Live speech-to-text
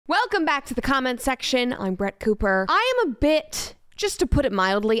Welcome back to the comment section. I'm Brett Cooper. I am a bit, just to put it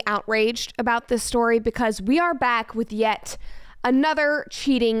mildly, outraged about this story because we are back with yet another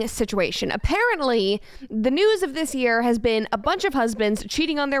cheating situation. Apparently, the news of this year has been a bunch of husbands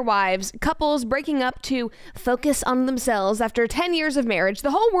cheating on their wives, couples breaking up to focus on themselves after 10 years of marriage. The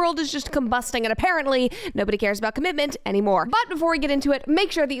whole world is just combusting, and apparently nobody cares about commitment anymore. But before we get into it,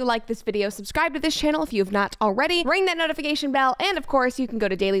 make sure that you like this video, subscribe to this channel if you have not already, ring that notification bell, and of course, you can go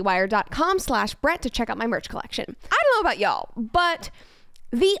to dailywire.com/Brett to check out my merch collection. I don't know about y'all, but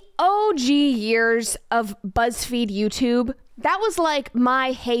the OG years of BuzzFeed YouTube, that was like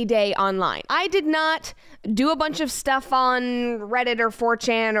my heyday online. I did not do a bunch of stuff on Reddit or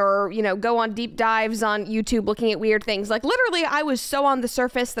 4chan or, go on deep dives on YouTube looking at weird things. Like literally, I was so on the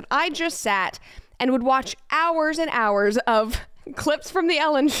surface that I just sat and would watch hours and hours of clips from The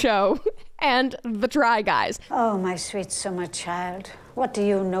Ellen Show and The Try Guys. Oh, my sweet summer child. What do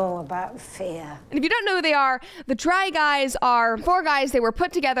you know about fear? And if you don't know who they are, The Try Guys are 4 guys. They were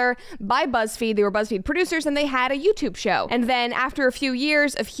put together by BuzzFeed. They were BuzzFeed producers, and they had a YouTube show. And then after a few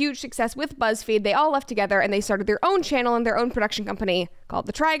years of huge success with BuzzFeed, they all left together and they started their own channel and their own production company called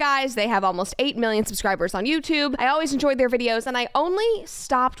The Try Guys. They have almost 8 million subscribers on YouTube. I always enjoyed their videos, and I only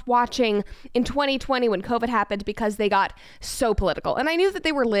stopped watching in 2020 when COVID happened because they got so political. And I knew that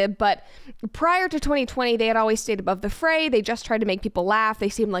they were lib, but prior to 2020, they had always stayed above the fray. They just tried to make people laugh. They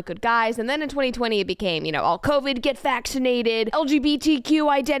seemed like good guys. And then in 2020, it became, all COVID, get vaccinated, LGBTQ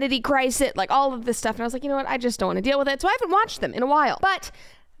identity crisis, like all of this stuff. And I was like, you know what? I just don't want to deal with it. So I haven't watched them in a while. But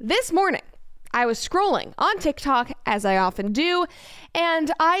this morning, I was scrolling on TikTok, as I often do,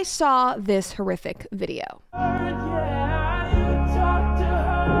 and I saw this horrific video.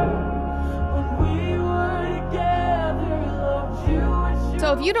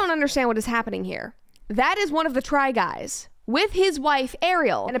 So if you don't understand what is happening here, that is one of the Try Guys with his wife,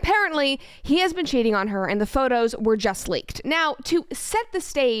 Ariel. And apparently, he has been cheating on her, and the photos were just leaked. Now, to set the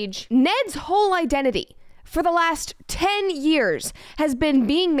stage, Ned's whole identity for the last 10 years has been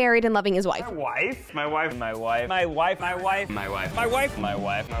being married and loving his wife. My wife.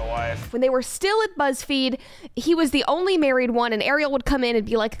 When they were still at BuzzFeed, he was the only married one, and Ariel would come in and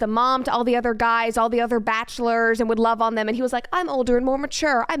be like the mom to all the other guys, all the other bachelors, and would love on them. And he was like, I'm older and more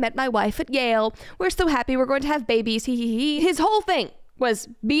mature. I met my wife at Yale. We're so happy we're going to have babies. Hee hee hee. His whole thing was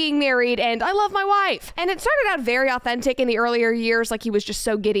being married and I love my wife. And it started out very authentic in the earlier years, like he was just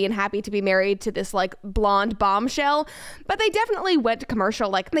so giddy and happy to be married to this like blonde bombshell. But they definitely went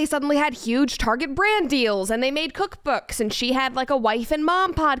commercial. Like they suddenly had huge Target brand deals and they made cookbooks, and she had like a wife and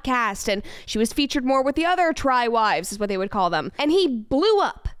mom podcast, and she was featured more with the other Try Wives is what they would call them. And he blew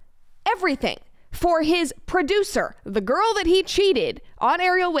up everything for his producer. The girl that he cheated on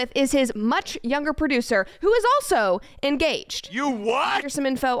Ariel with is his much younger producer, who is also engaged. You what? Here's some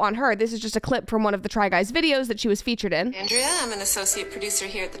info on her. This is just a clip from one of the Try Guys videos that she was featured in. Andrea, I'm an associate producer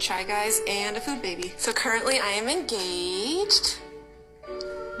here at the Try Guys and a food baby. So currently I am engaged.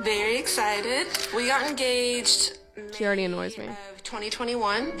 Very excited. We got engaged She already annoys me. Of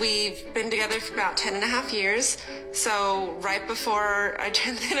 2021. We've been together for about 10 and a half years. So right before I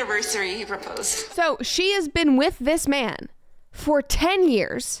turned the anniversary, he proposed. So she has been with this man for 10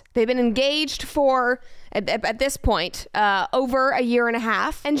 years. They've been engaged for, at this point, over a year and a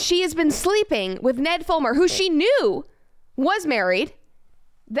half. And she has been sleeping with Ned Fulmer, who she knew was married.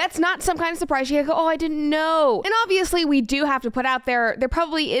 That's not some kind of surprise. She could go, oh, I didn't know. And obviously, we do have to put out there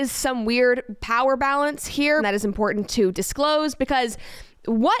probably is some weird power balance here. And that is important to disclose, because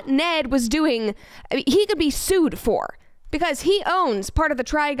what Ned was doing, he could be sued for. Because he owns part of the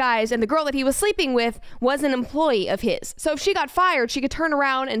Try Guys, and the girl that he was sleeping with was an employee of his. So if she got fired, she could turn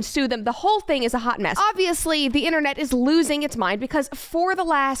around and sue them. The whole thing is a hot mess. Obviously, the internet is losing its mind because for the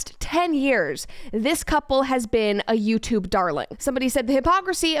last 10 years, this couple has been a YouTube darling. Somebody said the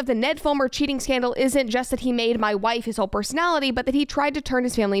hypocrisy of the Ned Fulmer cheating scandal isn't just that he made my wife his whole personality, but that he tried to turn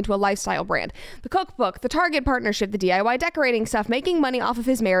his family into a lifestyle brand. The cookbook, the Target partnership, the DIY decorating stuff, making money off of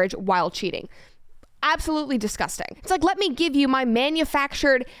his marriage while cheating. Absolutely disgusting. It's like, let me give you my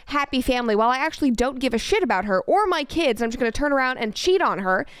manufactured happy family while I actually don't give a shit about her or my kids. I'm just going to turn around and cheat on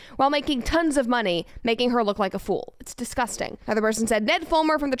her while making tons of money, making her look like a fool. It's disgusting. Another person said, Ned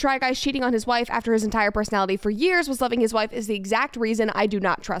Fulmer from the Try Guys cheating on his wife after his entire personality for years was loving his wife is the exact reason I do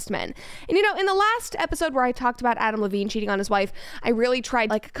not trust men. And in the last episode where I talked about Adam Levine cheating on his wife, I really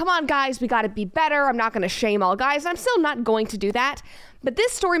tried, like, come on guys, we got to be better. I'm not going to shame all guys. And I'm still not going to do that. But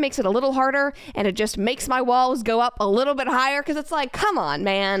this story makes it a little harder, and it just makes my walls go up a little bit higher, because it's like, come on,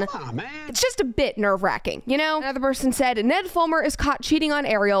 man. It's just a bit nerve-wracking, you know? Another person said, Ned Fulmer is caught cheating on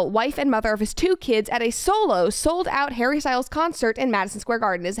Ariel, wife and mother of his 2 kids, at a solo, sold-out Harry Styles concert in Madison Square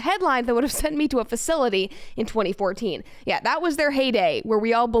Garden, is a headline that would have sent me to a facility in 2014. Yeah, that was their heyday, where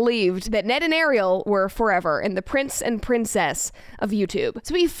we all believed that Ned and Ariel were forever and the prince and princess of YouTube.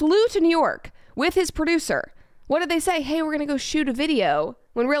 So he flew to New York with his producer. What did they say? Hey, we're going to go shoot a video,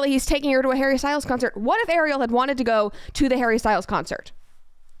 when really he's taking her to a Harry Styles concert. What if Ariel had wanted to go to the Harry Styles concert?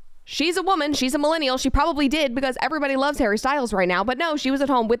 She's a woman. She's a millennial. She probably did, because everybody loves Harry Styles right now. But no, she was at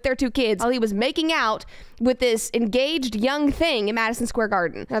home with their 2 kids while he was making out with this engaged young thing in Madison Square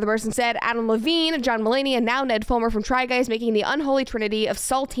Garden. Another person said, Adam Levine, John Mulaney, and now Ned Fulmer from Try Guys making the unholy trinity of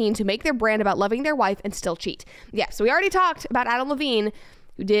saltines who make their brand about loving their wife and still cheat. Yeah, so we already talked about Adam Levine,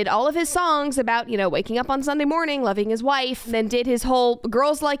 who did all of his songs about, you know, waking up on Sunday morning, loving his wife, then did his whole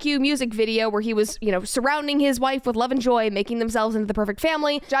Girls Like You music video where he was, you know, surrounding his wife with love and joy, making themselves into the perfect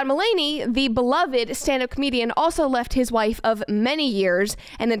family. John Mulaney, the beloved stand-up comedian, also left his wife of many years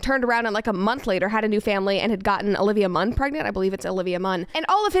and then turned around and like a month later had a new family and had gotten Olivia Munn pregnant. I believe it's Olivia Munn. And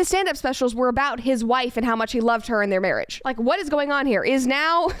all of his stand-up specials were about his wife and how much he loved her in their marriage. Like, what is going on here? Is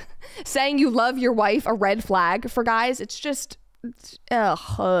now saying you love your wife a red flag for guys? It's just...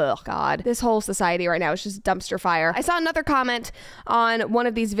 Oh God. This whole society right now is just dumpster fire. I saw another comment on one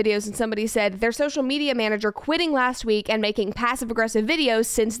of these videos and somebody said their social media manager quitting last week and making passive-aggressive videos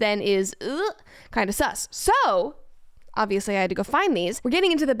since then is kind of sus. So, obviously I had to go find these. We're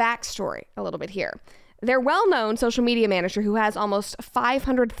getting into the backstory a little bit here. Their well-known social media manager, who has almost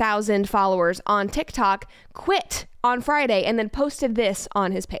 500,000 followers on TikTok, quit on Friday and then posted this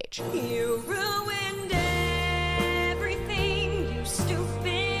on his page. You ruined everything, you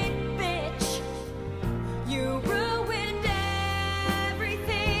stupid bitch. You ruined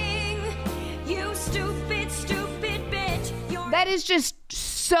everything, you stupid, stupid bitch. That is just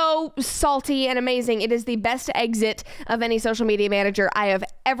so salty and amazing. It is the best exit of any social media manager I have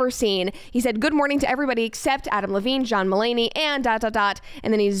ever seen. He said, good morning to everybody except Adam Levine, John Mulaney, and ...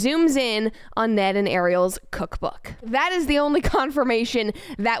 And then he zooms in on Ned and Ariel's cookbook. That is the only confirmation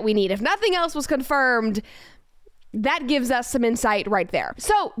that we need. If nothing else was confirmed, that gives us some insight right there.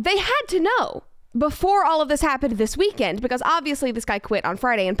 So they had to know before all of this happened this weekend, because obviously this guy quit on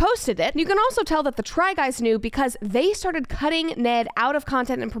Friday and posted it. And you can also tell that the Try Guys knew because they started cutting Ned out of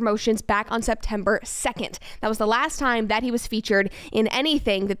content and promotions back on September 2nd. That was the last time that he was featured in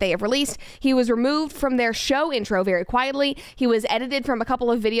anything that they have released. He was removed from their show intro very quietly. He was edited from a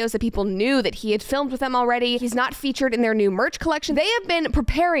couple of videos that people knew that he had filmed with them already. He's not featured in their new merch collection. They have been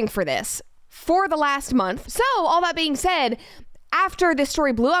preparing for this for the last month. So all that being said, after this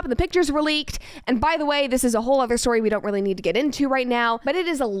story blew up and the pictures were leaked, and by the way, this is a whole other story we don't really need to get into right now, but it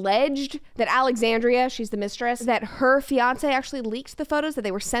is alleged that Alexandria, she's the mistress, that her fiance actually leaked the photos, that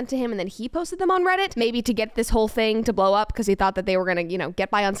they were sent to him and then he posted them on Reddit, maybe to get this whole thing to blow up because he thought that they were gonna, you know, get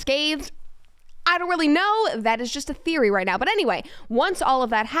by unscathed. I don't really know. That is just a theory right now. But anyway, once all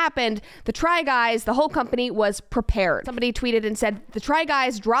of that happened, the Try Guys, the whole company, was prepared. Somebody tweeted and said, the Try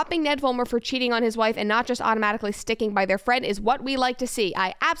Guys dropping Ned Fulmer for cheating on his wife and not just automatically sticking by their friend is what we like to see.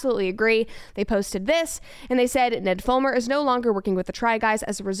 I absolutely agree. They posted this, and they said, Ned Fulmer is no longer working with the Try Guys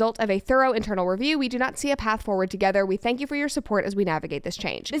as a result of a thorough internal review. We do not see a path forward together. We thank you for your support as we navigate this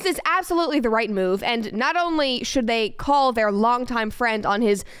change. This is absolutely the right move, and not only should they call their longtime friend on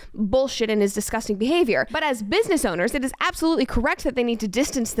his bullshit and his disgusting behavior, but as business owners, it is absolutely correct that they need to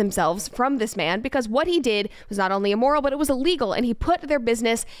distance themselves from this man, because what he did was not only immoral, but it was illegal, and he put their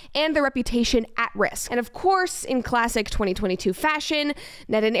business and their reputation at risk. And of course, in classic 2022 fashion,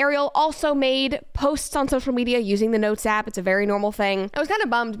 Ned and Ariel also made posts on social media using the Notes app. It's a very normal thing. I was kind of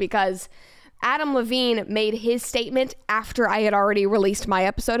bummed because Adam Levine made his statement after I had already released my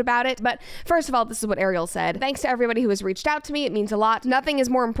episode about it. But first of all, this is what Ariel said. Thanks to everybody who has reached out to me. It means a lot. Nothing is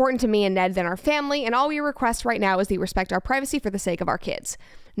more important to me and Ned than our family, and all we request right now is that you respect our privacy for the sake of our kids.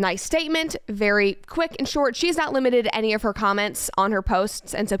 Nice statement, very quick and short. She's not limited any of her comments on her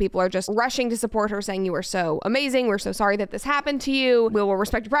posts, and so people are just rushing to support her, saying you are so amazing. We're so sorry that this happened to you. We will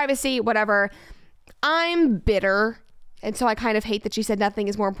respect your privacy, whatever. I'm bitter. And so I kind of hate that she said nothing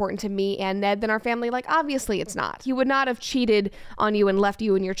is more important to me and Ned than our family. Like, obviously it's not. He would not have cheated on you and left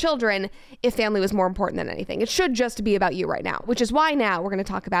you and your children if family was more important than anything. It should just be about you right now, which is why now we're going to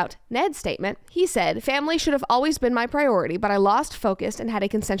talk about Ned's statement. He said, family should have always been my priority, but I lost focus and had a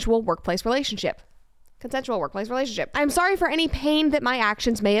consensual workplace relationship. consensual workplace relationship. I'm sorry for any pain that my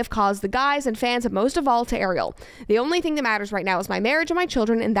actions may have caused the guys and fans, and most of all to Ariel. The only thing that matters right now is my marriage and my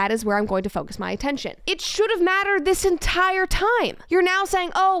children, and that is where I'm going to focus my attention. It should have mattered this entire time. You're now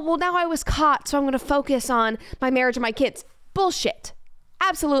saying, oh, well, now I was caught, so I'm going to focus on my marriage and my kids. Bullshit.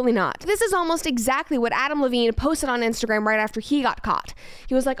 Absolutely not. This is almost exactly what Adam Levine posted on Instagram right after he got caught.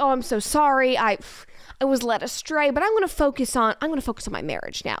 He was like, oh, I'm so sorry. I was led astray, but I'm going to focus on my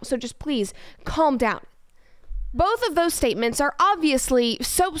marriage now. So just please calm down. Both of those statements are obviously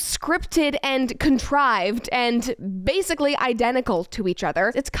so scripted and contrived and basically identical to each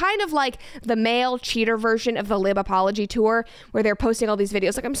other. It's kind of like the male cheater version of the Lib Apology Tour, where they're posting all these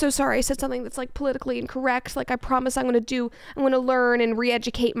videos like, I'm so sorry, I said something that's like politically incorrect. Like, I promise I'm going to learn and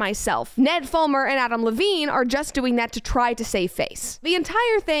re-educate myself. Ned Fulmer and Adam Levine are just doing that to try to save face. The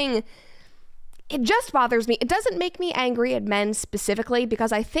entire thing, it just bothers me. It doesn't make me angry at men specifically,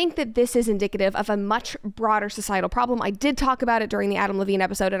 because I think that this is indicative of a much broader societal problem. I did talk about it during the Adam Levine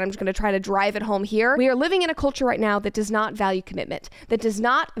episode, and I'm just going to try to drive it home here. We are living in a culture right now that does not value commitment, that does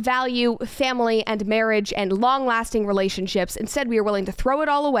not value family and marriage and long-lasting relationships. Instead, we are willing to throw it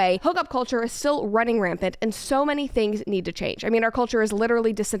all away. Hookup culture is still running rampant, and so many things need to change. I mean, our culture is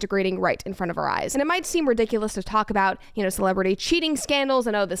literally disintegrating right in front of our eyes. And it might seem ridiculous to talk about, celebrity cheating scandals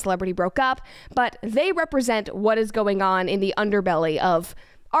and, oh, the celebrity broke up, but they represent what is going on in the underbelly of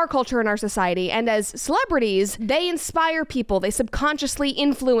our culture and our society. And as celebrities, they inspire people. They subconsciously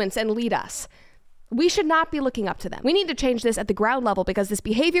influence and lead us. We should not be looking up to them. We need to change this at the ground level, because this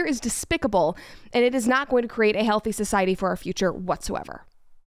behavior is despicable and it is not going to create a healthy society for our future whatsoever.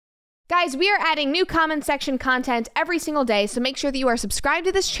 Guys, we are adding new comment section content every single day, so make sure that you are subscribed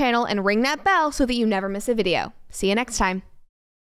to this channel and ring that bell so that you never miss a video. See you next time.